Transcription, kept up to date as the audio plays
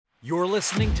You're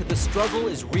listening to the Struggle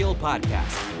is Real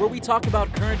podcast, where we talk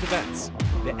about current events,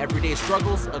 the everyday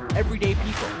struggles of everyday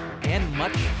people, and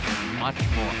much, much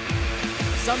more.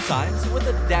 Sometimes with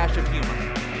a dash of humor.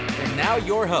 And now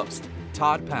your host,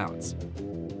 Todd Pounds.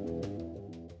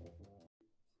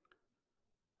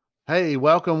 Hey,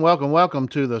 welcome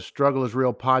to the Struggle is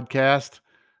Real podcast.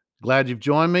 Glad you've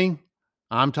joined me.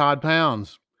 I'm Todd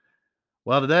Pounds.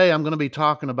 Well, today I'm going to be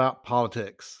talking about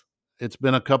politics. It's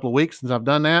been a couple of weeks since I've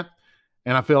done that,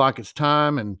 and I feel like it's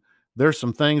time. And there's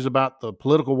some things about the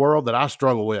political world that I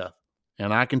struggle with.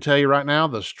 And I can tell you right now,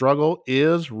 the struggle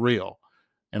is real.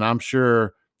 And I'm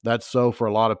sure that's so for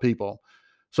a lot of people.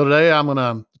 So today I'm going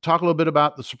to talk a little bit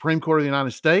about the Supreme Court of the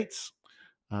United States.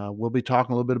 We'll be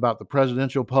talking a little bit about the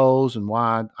presidential polls and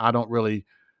why I don't really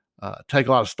take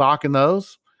a lot of stock in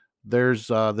those. There's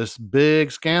this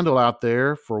big scandal out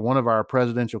there for one of our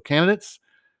presidential candidates.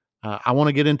 I want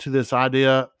to get into this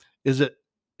idea. Is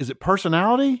it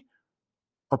personality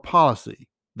or policy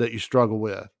that you struggle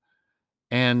with?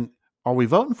 And are we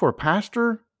voting for a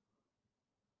pastor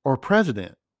or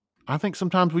president? I think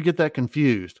sometimes we get that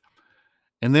confused.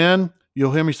 And then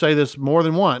you'll hear me say this more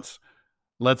than once.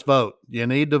 Let's vote. You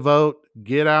need to vote.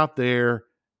 Get out there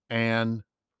and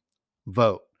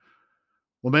vote.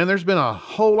 Well, man, there's been a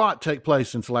whole lot take place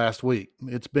since last week.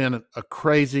 It's been a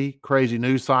crazy, crazy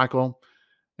news cycle,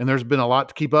 and there's been a lot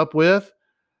to keep up with.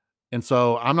 And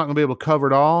so I'm not going to be able to cover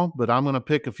it all, but I'm going to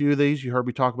pick a few of these. You heard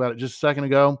me talk about it just a second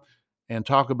ago and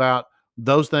talk about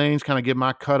those things, kind of give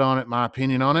my cut on it, my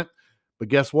opinion on it. But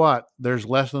guess what? There's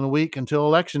less than a week until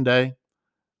Election Day.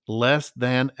 Less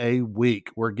than a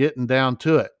week. We're getting down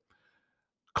to it.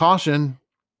 Caution,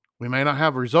 we may not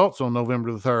have results on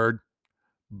November the 3rd,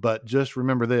 but just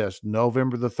remember this,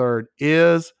 November the 3rd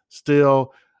is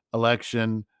still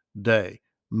Election Day.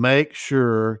 Make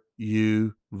sure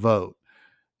you vote.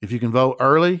 If you can vote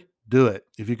early, do it.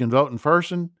 If you can vote in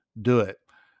person, do it.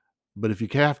 But if you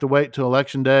have to wait till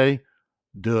Election Day,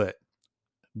 do it.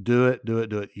 Do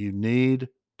it. You need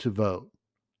to vote.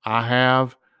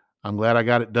 I'm glad I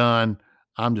got it done.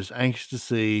 I'm just anxious to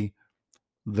see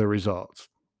the results.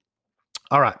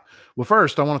 All right. Well,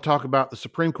 first, I want to talk about the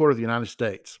Supreme Court of the United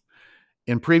States.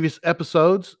 In previous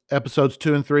episodes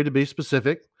 2 and 3 to be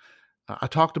specific, I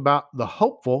talked about the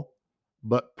hopeful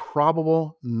but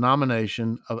probable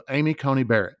nomination of Amy Coney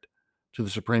Barrett to the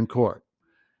Supreme Court.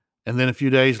 And then a few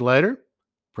days later,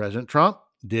 President Trump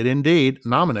did indeed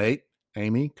nominate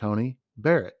Amy Coney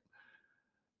Barrett.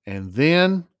 And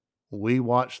then we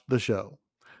watched the show.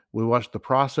 We watched the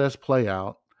process play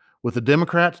out with the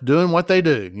Democrats doing what they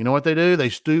do. You know what they do? They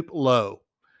stoop low.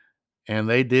 And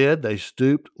they did. They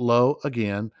stooped low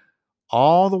again,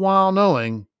 all the while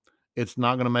knowing it's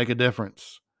not going to make a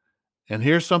difference. And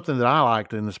here's something that I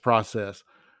liked in this process.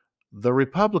 The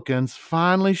Republicans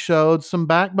finally showed some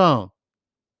backbone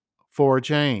for a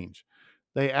change.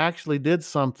 They actually did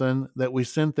something that we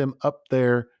sent them up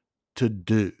there to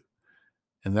do.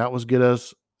 And that was get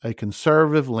us a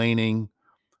conservative-leaning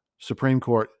Supreme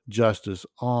Court justice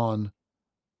on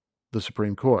the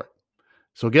Supreme Court.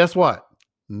 So guess what?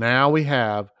 Now we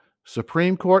have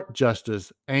Supreme Court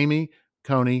Justice Amy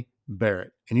Coney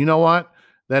Barrett. And you know what?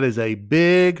 That is a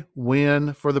big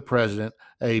win for the president,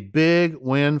 a big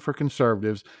win for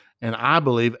conservatives, and I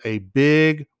believe a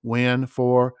big win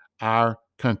for our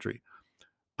country.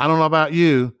 I don't know about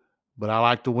you, but I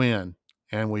like to win.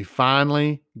 And we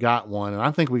finally got one. And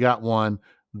I think we got one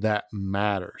that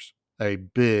matters. A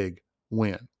big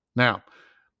win. Now,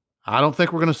 I don't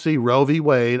think we're going to see Roe v.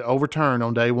 Wade overturned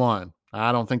on day one.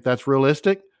 I don't think that's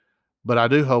realistic, but I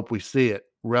do hope we see it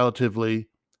relatively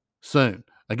soon.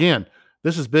 Again,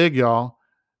 this is big, y'all.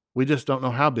 We just don't know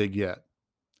how big yet,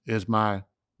 is my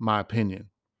opinion.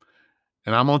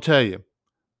 And I'm going to tell you,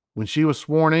 when she was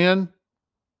sworn in,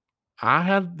 I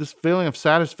had this feeling of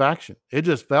satisfaction. It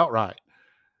just felt right.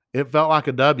 It felt like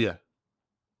a W.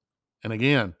 And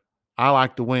again, I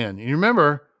like to win. And you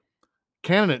remember,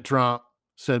 candidate Trump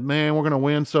said, man, we're going to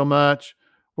win so much.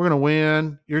 We're going to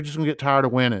win. You're just going to get tired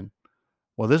of winning.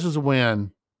 Well, this is a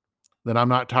win that I'm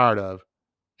not tired of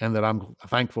and that I'm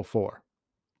thankful for.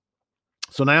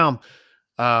 So now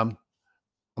I'm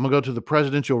going to go to the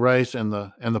presidential race and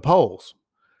the polls.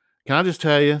 Can I just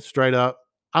tell you straight up,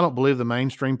 I don't believe the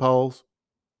mainstream polls.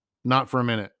 Not for a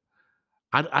minute.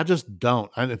 I just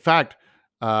don't. And in fact,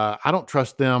 I don't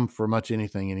trust them for much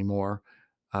anything anymore.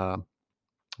 But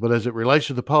as it relates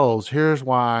to the polls, here's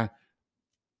why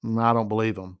I don't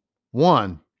believe them.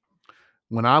 One,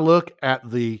 when I look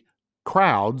at the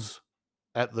crowds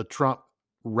at the Trump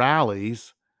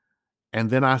rallies, and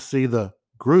then I see the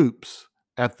groups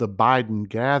at the Biden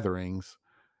gatherings,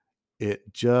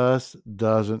 It just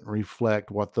doesn't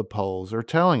reflect what the polls are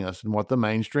telling us and what the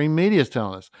mainstream media is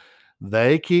telling us.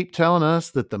 They keep telling us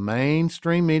that the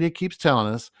mainstream media keeps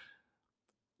telling us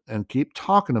and keep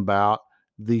talking about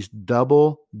these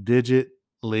double-digit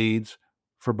leads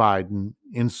for Biden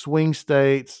in swing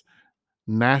states,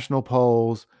 national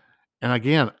polls. And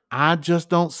again, I just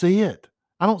don't see it.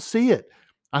 I don't see it.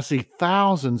 I see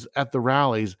thousands at the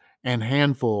rallies and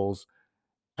handfuls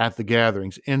at the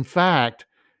gatherings. In fact,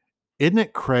 isn't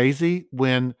it crazy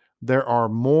when there are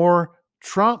more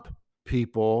Trump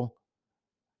people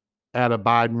at a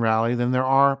Biden rally than there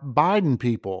are Biden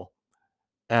people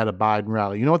at a Biden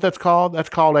rally? You know what that's called? That's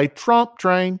called a Trump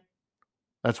train.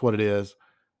 That's what it is.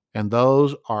 And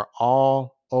those are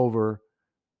all over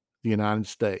the United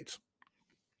States.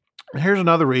 And here's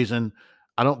another reason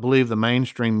I don't believe the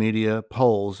mainstream media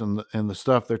polls and the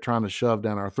stuff they're trying to shove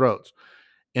down our throats.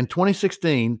 In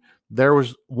 2016, there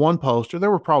was one poster,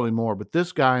 there were probably more, but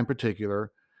this guy in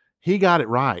particular, he got it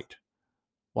right.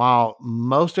 While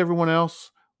most everyone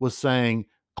else was saying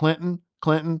Clinton,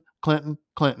 Clinton, Clinton,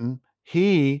 Clinton,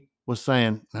 he was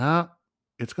saying, nah,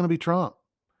 it's going to be Trump.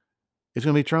 It's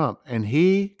going to be Trump. And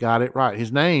he got it right.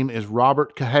 His name is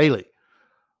Robert Cahaly.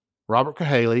 Robert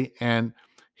Cahaly, and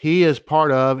he is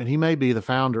part of, and he may be the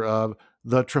founder of,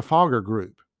 the Trafalgar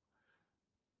Group.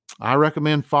 I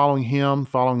recommend following him,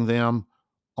 following them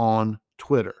on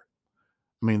Twitter.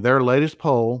 I mean, their latest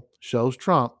poll shows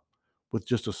Trump with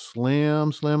just a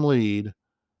slim lead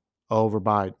over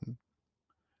Biden.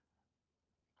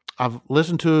 I've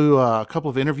listened to a couple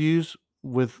of interviews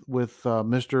with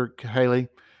Mr. Cahaly,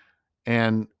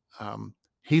 and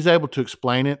he's able to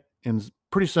explain it in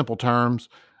pretty simple terms,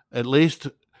 at least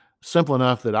simple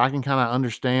enough that I can kind of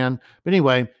understand. But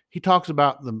anyway, he talks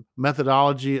about the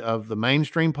methodology of the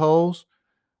mainstream polls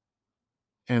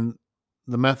and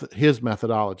his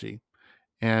methodology.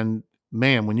 And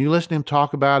man, when you listen to him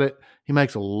talk about it, he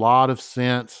makes a lot of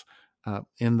sense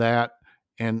in that.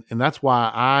 And that's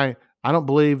why I don't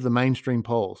believe the mainstream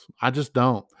polls. I just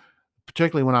don't,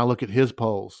 particularly when I look at his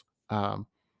polls and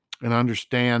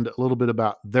understand a little bit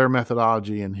about their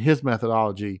methodology and his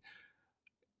methodology.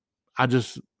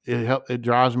 It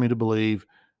drives me to believe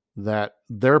that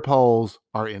their polls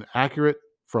are inaccurate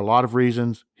for a lot of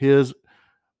reasons. His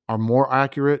are more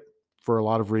accurate for a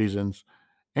lot of reasons.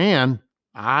 And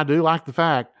I do like the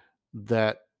fact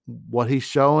that what he's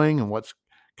showing and what's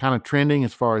kind of trending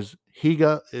as far as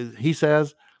he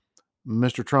says,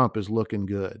 Mr. Trump is looking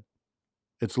good.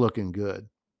 It's looking good.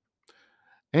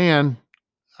 And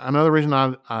another reason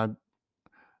I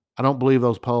don't believe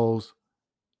those polls,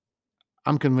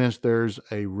 I'm convinced there's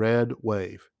a red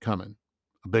wave coming,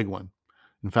 a big one.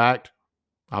 In fact,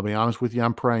 I'll be honest with you,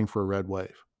 I'm praying for a red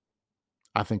wave.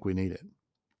 I think we need it.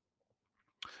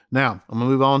 Now, I'm going to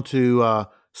move on to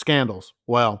scandals.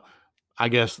 Well, I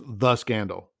guess the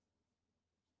scandal.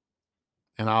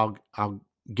 And I'll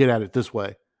get at it this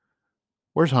way.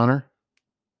 Where's Hunter?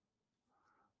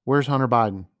 Where's Hunter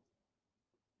Biden?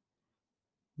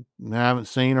 I haven't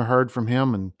seen or heard from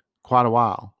him in quite a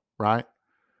while, right?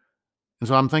 And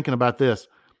so I'm thinking about this.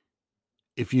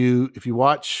 If you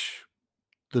watch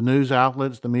the news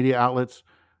outlets, the media outlets,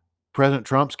 President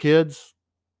Trump's kids,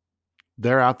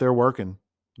 they're out there working.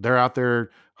 They're out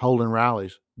there holding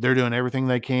rallies. They're doing everything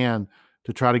they can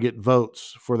to try to get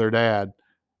votes for their dad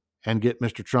and get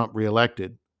Mr. Trump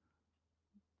reelected.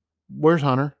 Where's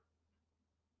Hunter?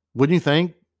 Wouldn't you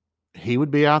think he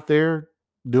would be out there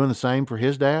doing the same for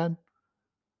his dad?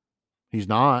 He's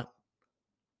not.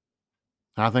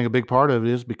 I think a big part of it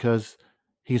is because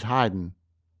he's hiding.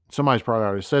 Somebody's probably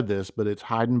already said this, but it's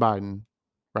hiding Biden,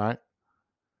 right?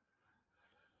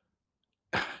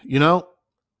 You know,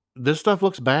 this stuff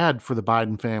looks bad for the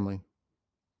Biden family,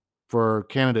 for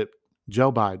candidate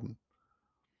Joe Biden.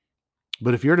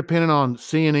 But if you're dependent on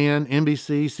CNN,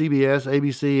 NBC, CBS,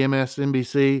 ABC,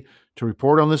 MSNBC to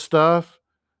report on this stuff,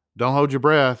 don't hold your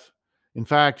breath. In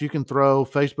fact, you can throw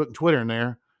Facebook and Twitter in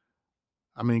there.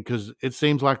 I mean, because it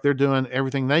seems like they're doing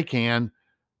everything they can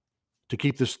to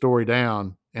keep this story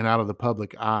down and out of the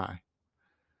public eye.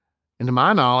 And to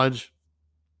my knowledge,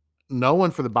 no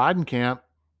one for the Biden camp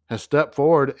has stepped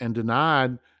forward and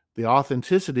denied the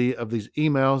authenticity of these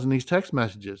emails and these text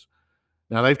messages.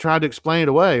 Now, they've tried to explain it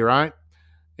away, right?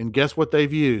 And guess what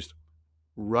they've used?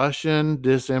 Russian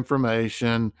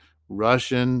disinformation,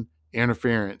 Russian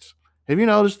interference. Have you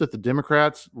noticed that the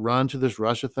Democrats run to this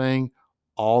Russia thing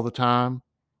all the time?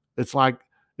 It's like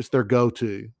it's their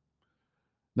go-to.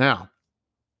 Now,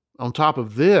 on top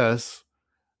of this,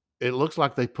 it looks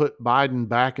like they put Biden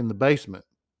back in the basement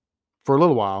for a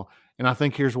little while. And I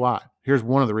think here's why. Here's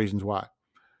one of the reasons why.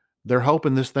 They're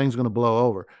hoping this thing's going to blow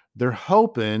over. They're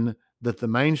hoping that the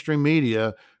mainstream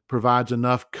media provides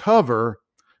enough cover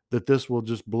that this will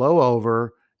just blow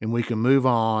over and we can move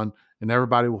on and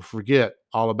everybody will forget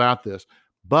all about this.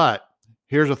 But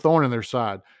here's a thorn in their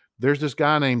side. There's this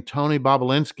guy named Tony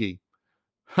Bobulinski.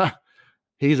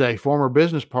 He's a former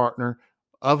business partner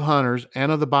of Hunter's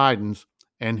and of the Bidens,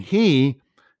 and he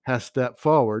has stepped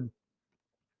forward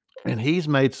and he's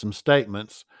made some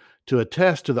statements to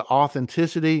attest to the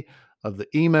authenticity of the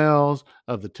emails,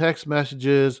 of the text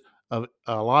messages, of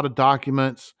a lot of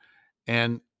documents,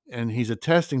 and he's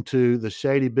attesting to the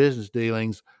shady business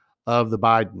dealings of the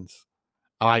Bidens.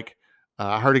 Like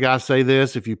I heard a guy say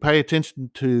this: if you pay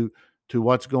attention to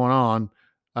what's going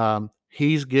on,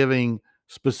 he's giving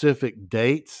specific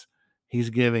dates, he's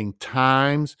giving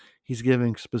times, he's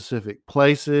giving specific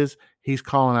places, he's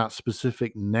calling out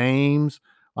specific names.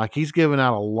 Like he's giving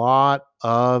out a lot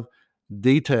of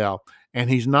detail, and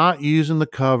he's not using the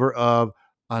cover of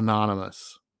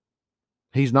anonymous.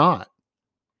 He's not.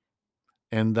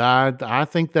 And I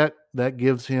think that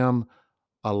gives him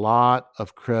a lot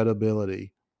of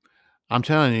credibility. I'm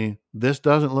telling you, this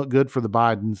doesn't look good for the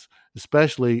Bidens,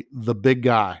 especially the big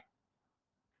guy,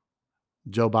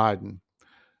 Joe Biden.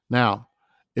 Now,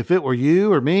 if it were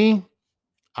you or me,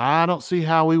 I don't see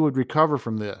how we would recover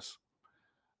from this.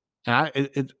 And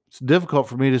it's difficult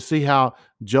for me to see how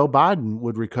Joe Biden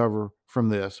would recover from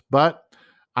this. But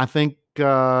I think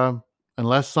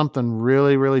unless something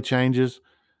really, really changes,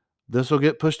 this will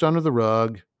get pushed under the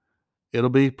rug. It'll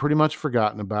be pretty much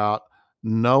forgotten about.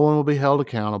 No one will be held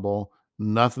accountable.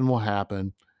 Nothing will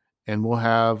happen. And we'll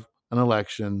have an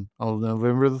election on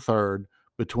November the 3rd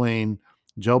between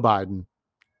Joe Biden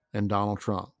and Donald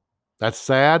Trump. That's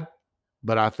sad,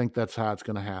 but I think that's how it's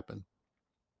going to happen.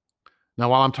 Now,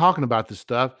 while I'm talking about this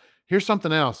stuff, here's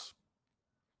something else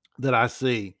that I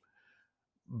see.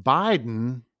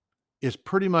 Biden is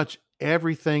pretty much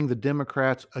everything the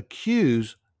Democrats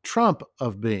accuse Trump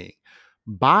of being.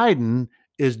 Biden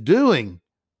is doing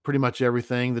pretty much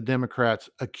everything the Democrats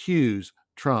accuse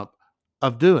Trump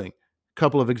of doing. A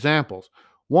couple of examples.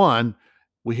 One,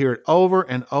 we hear it over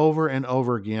and over and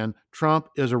over again. Trump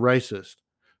is a racist.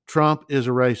 Trump is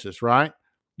a racist, right?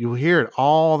 You hear it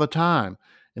all the time.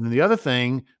 And then the other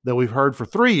thing that we've heard for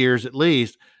 3 years at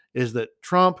least is that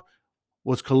Trump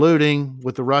was colluding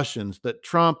with the Russians, that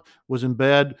Trump was in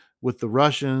bed with the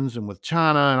Russians and with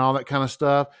China and all that kind of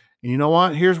stuff. And you know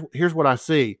what? Here's what I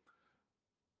see.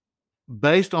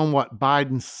 Based on what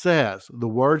Biden says, the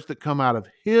words that come out of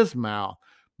his mouth,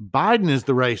 Biden is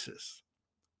the racist,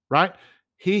 right?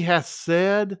 He has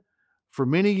said for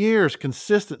many years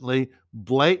consistently,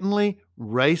 blatantly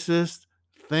racist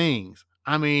things.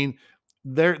 I mean,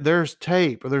 there's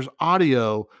tape or there's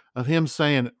audio of him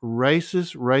saying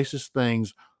racist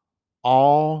things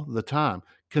all the time,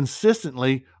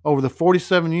 consistently over the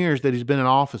 47 years that he's been in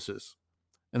offices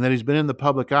and that he's been in the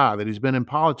public eye, that he's been in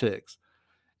politics.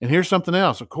 And here's something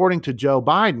else. According to Joe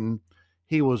Biden,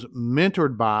 he was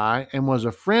mentored by and was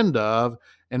a friend of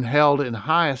and held in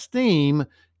high esteem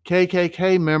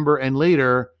KKK member and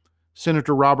leader,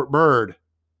 Senator Robert Byrd.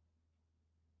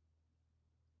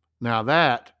 Now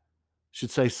that should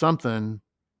say something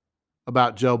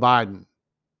about Joe Biden,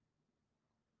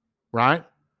 right?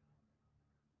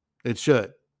 It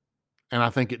should. And I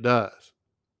think it does.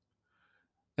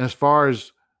 And as far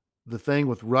as the thing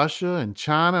with Russia and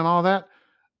China and all that,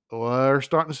 we're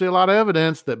starting to see a lot of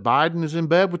evidence that Biden is in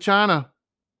bed with China.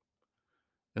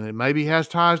 And it maybe has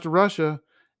ties to Russia.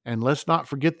 And let's not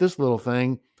forget this little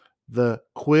thing, the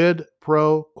quid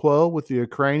pro quo with the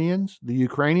Ukrainians.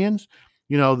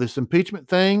 You know, this impeachment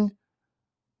thing,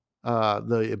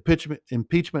 the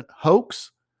impeachment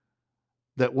hoax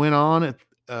that went on at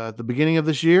the beginning of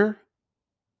this year.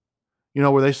 You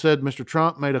know, where they said Mr.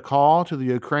 Trump made a call to the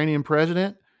Ukrainian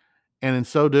president and in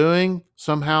so doing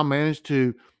somehow managed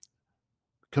to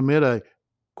commit a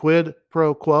quid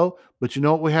pro quo. But you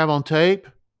know what we have on tape?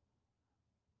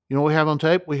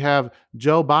 We have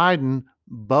Joe Biden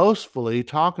boastfully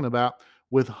talking about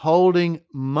withholding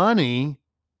money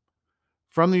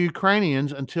from the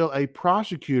Ukrainians until a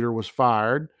prosecutor was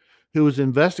fired who was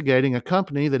investigating a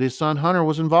company that his son Hunter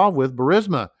was involved with,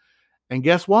 Burisma. And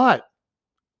guess what?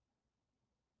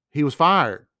 He was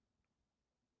fired.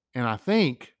 And I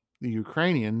think the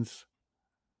Ukrainians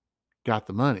got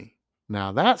the money.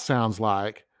 Now that sounds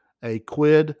like a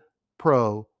quid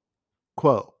pro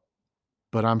quo.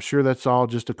 But I'm sure that's all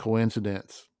just a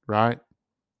coincidence, right?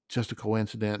 Just a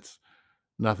coincidence.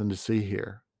 Nothing to see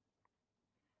here.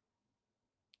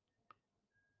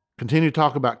 Continue to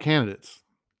talk about candidates,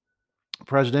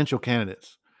 presidential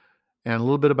candidates, and a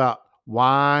little bit about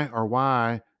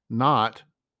why not,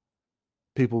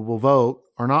 people will vote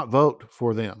or not vote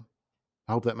for them.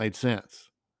 I hope that made sense.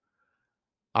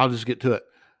 I'll just get to it.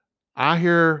 I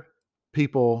hear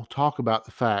people talk about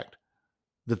the fact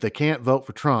that they can't vote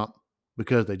for Trump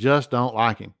because they just don't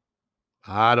like him.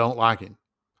 I don't like him.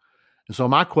 And so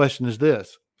my question is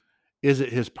this: is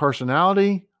it his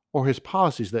personality or his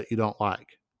policies that you don't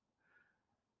like?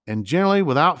 And generally,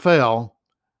 without fail,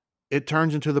 it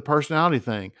turns into the personality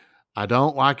thing. I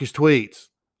don't like his tweets.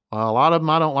 Well, a lot of them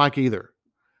I don't like either.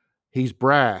 He's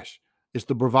brash. It's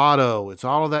the bravado. It's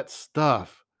all of that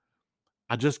stuff.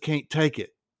 I just can't take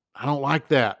it. I don't like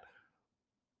that.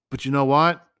 But you know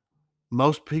what?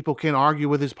 Most people can't argue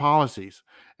with his policies,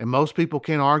 and most people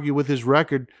can't argue with his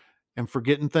record and for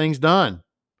getting things done.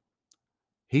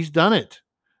 He's done it.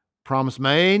 Promise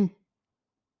made,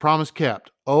 promise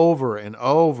kept, over and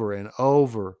over and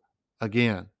over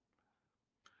again.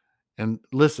 And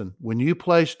listen, when you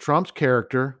place Trump's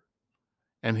character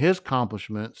and his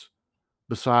accomplishments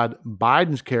beside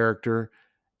Biden's character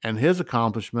and his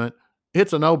accomplishment,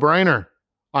 it's a no-brainer.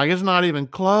 Like, it's not even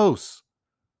close.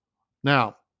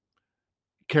 Now,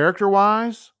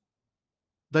 character-wise,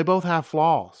 they both have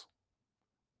flaws.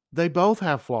 They both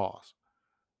have flaws.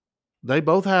 They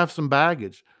both have some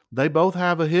baggage. They both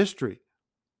have a history.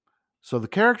 So the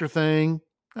character thing,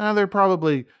 they're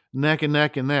probably neck and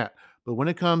neck in that. But when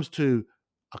it comes to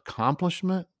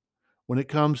accomplishment, when it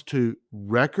comes to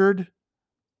record,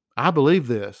 I believe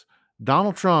this.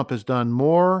 Donald Trump has done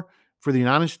more for the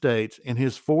United States in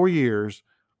his 4 years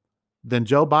than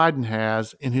Joe Biden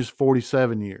has in his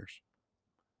 47 years.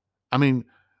 I mean,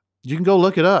 you can go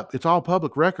look it up. It's all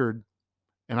public record.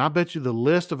 And I bet you the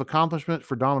list of accomplishments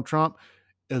for Donald Trump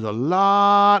is a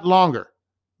lot longer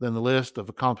than the list of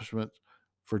accomplishments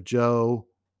for Joe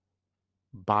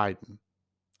Biden.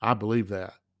 I believe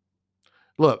that.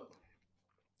 Look,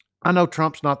 I know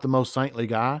Trump's not the most saintly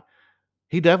guy.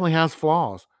 He definitely has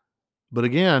flaws. But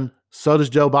again, so does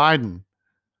Joe Biden.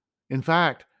 In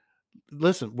fact,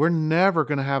 listen, we're never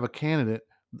going to have a candidate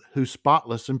who's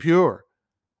spotless and pure.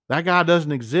 That guy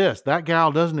doesn't exist. That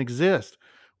gal doesn't exist.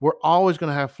 We're always going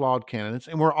to have flawed candidates,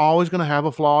 and we're always going to have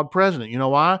a flawed president. You know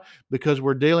why? Because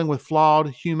we're dealing with flawed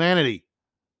humanity.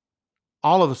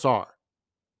 All of us are.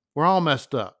 We're all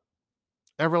messed up.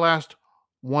 Every last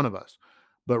one of us.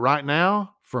 But right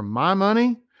now, for my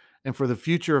money and for the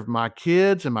future of my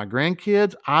kids and my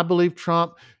grandkids, I believe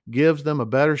Trump gives them a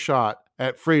better shot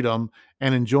at freedom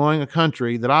and enjoying a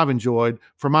country that I've enjoyed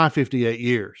for my 58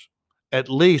 years, at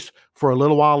least for a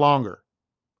little while longer,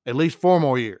 at least 4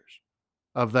 more years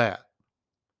of that.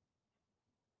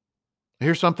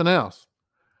 Here's something else.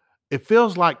 It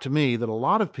feels like to me that a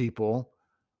lot of people,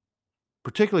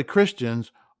 particularly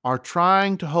Christians, are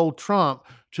trying to hold Trump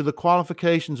to the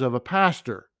qualifications of a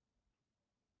pastor.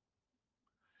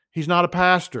 He's not a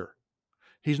pastor.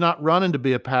 He's not running to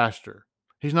be a pastor.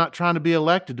 He's not trying to be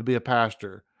elected to be a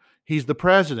pastor. He's the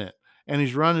president, and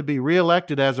he's running to be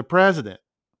reelected as a president.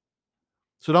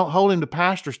 So don't hold him to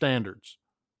pastor standards.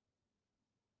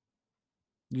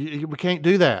 We can't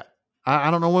do that. I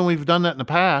don't know when we've done that in the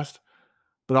past,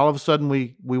 but all of a sudden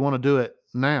we want to do it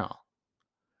now.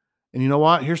 And you know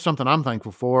what? Here's something I'm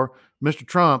thankful for. Mr.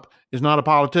 Trump is not a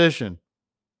politician.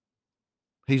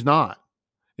 He's not.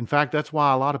 In fact, that's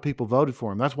why a lot of people voted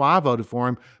for him. That's why I voted for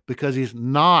him, because he's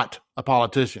not a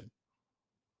politician.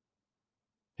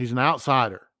 He's an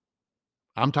outsider.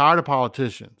 I'm tired of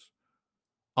politicians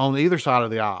on either side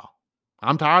of the aisle.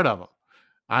 I'm tired of them.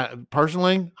 I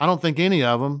don't think any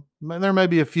of them, there may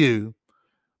be a few,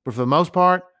 but for the most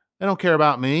part, they don't care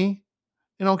about me.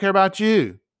 They don't care about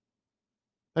you.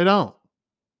 They don't.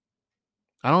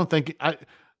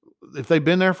 If they've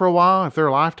been there for a while, if they're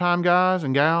lifetime guys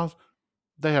and gals,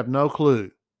 they have no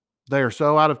clue. They are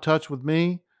so out of touch with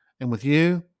me and with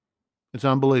you. It's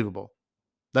unbelievable.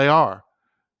 They are.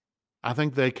 I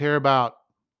think they care about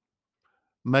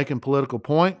making political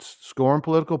points, scoring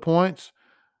political points.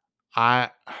 I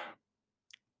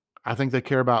think they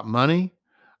care about money.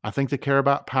 I think they care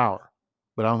about power,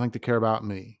 but I don't think they care about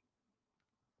me.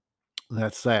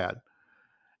 That's sad.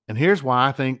 And here's why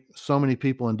I think so many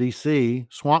people in D.C.,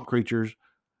 swamp creatures,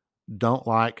 don't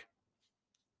like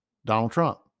Donald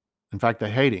Trump. In fact, they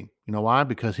hate him. You know why?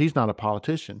 Because he's not a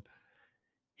politician.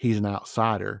 He's an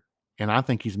outsider. And I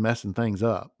think he's messing things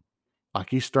up. Like,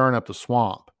 he's stirring up the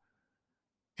swamp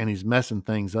and he's messing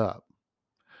things up.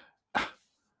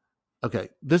 Okay,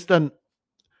 this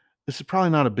is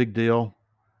probably not a big deal,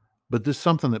 but this is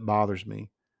something that bothers me.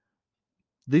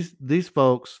 These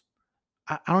folks,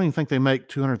 I don't even think they make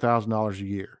 $200,000 a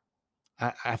year.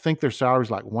 I think their salary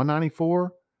is like $194,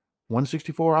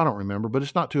 $164. I don't remember, but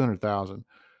it's not $200,000.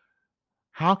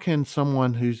 How can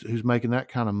someone who's making that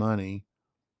kind of money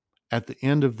at the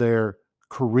end of their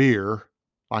career,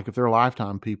 like if they're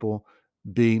lifetime people,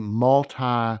 be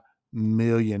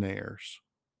multi-millionaires?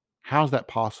 How's that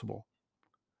possible?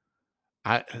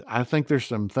 I think there's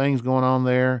some things going on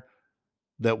there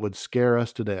that would scare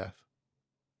us to death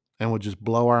and would just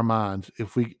blow our minds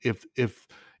if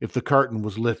the curtain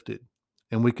was lifted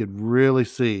and we could really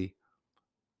see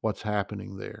what's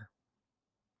happening there.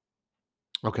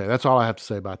 Okay, that's all I have to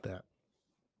say about that.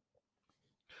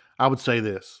 I would say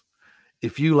this: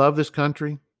 if you love this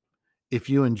country, if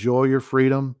you enjoy your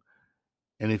freedom,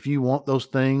 and if you want those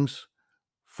things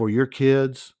for your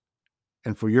kids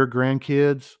and for your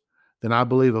grandkids, then I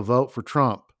believe a vote for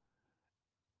Trump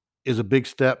is a big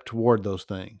step toward those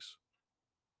things.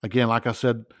 Again, like I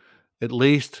said, at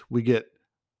least we get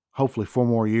hopefully 4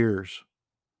 more years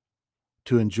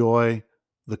to enjoy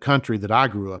the country that I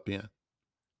grew up in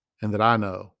and that I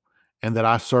know and that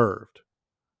I served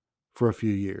for a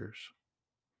few years.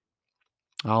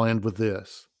 I'll end with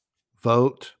this: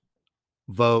 vote,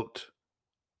 vote,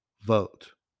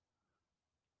 vote.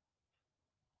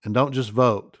 And don't just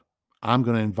vote. I'm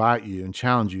going to invite you and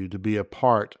challenge you to be a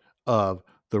part of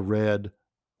the red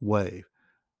wave.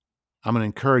 I'm going to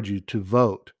encourage you to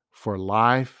vote for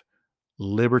life,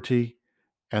 liberty,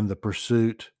 and the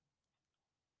pursuit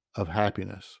of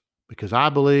happiness. Because I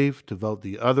believe to vote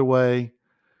the other way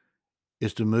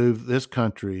is to move this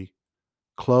country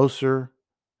closer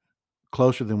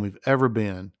than we've ever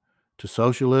been to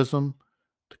socialism,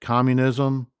 to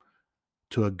communism,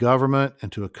 to a government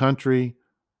and to a country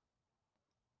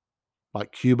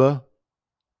like Cuba,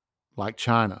 like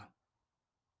China.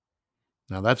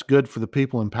 Now, that's good for the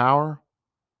people in power.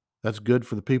 That's good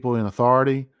for the people in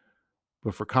authority.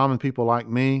 But for common people like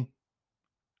me,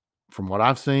 from what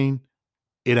I've seen,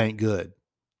 it ain't good.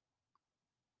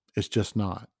 It's just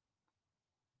not.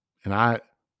 And I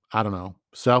don't know,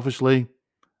 selfishly,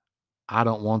 I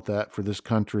don't want that for this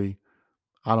country.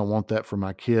 I don't want that for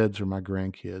my kids or my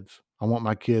grandkids. I want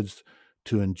my kids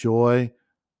to enjoy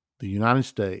the United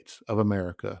States of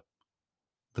America,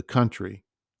 the country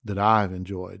that I've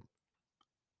enjoyed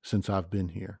since I've been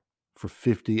here for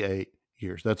 58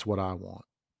 years. That's what I want.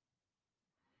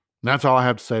 And that's all I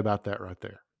have to say about that right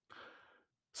there.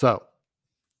 So,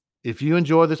 if you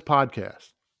enjoy this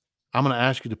podcast, I'm going to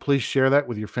ask you to please share that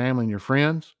with your family and your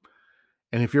friends.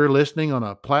 And if you're listening on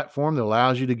a platform that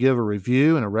allows you to give a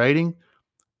review and a rating,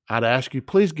 I'd ask you,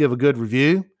 please give a good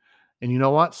review. And you know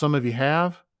what? Some of you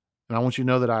have, and I want you to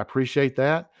know that I appreciate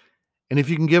that. And if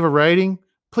you can give a rating,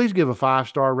 please give a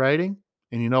 5-star rating.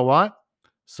 And you know what?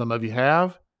 Some of you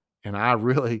have, and I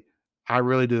really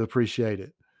do appreciate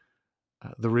it.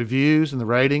 The reviews and the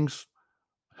ratings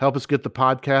help us get the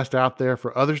podcast out there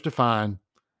for others to find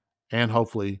and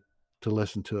hopefully to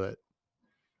listen to it.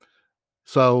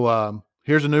 So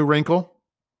here's a new wrinkle.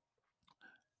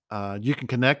 You can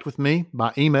connect with me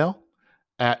by email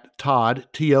at Todd,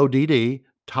 T-O-D-D,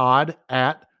 Todd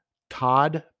at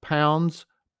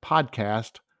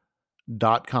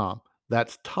toddpoundspodcast.com.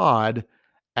 That's Todd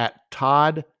at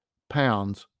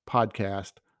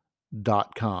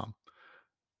toddpoundspodcast.com.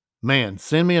 Man,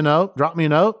 send me a note, drop me a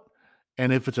note.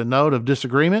 And if it's a note of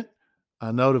disagreement,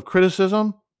 a note of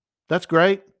criticism, that's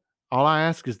great. All I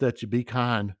ask is that you be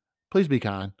kind. Please be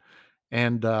kind.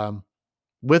 And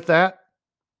with that,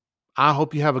 I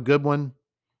hope you have a good one.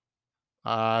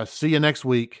 See you next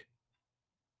week,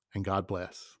 and God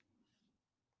bless.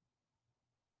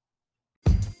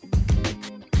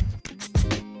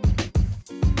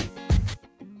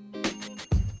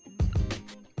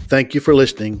 Thank you for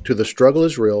listening to the Struggle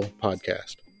is Real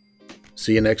podcast.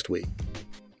 See you next week.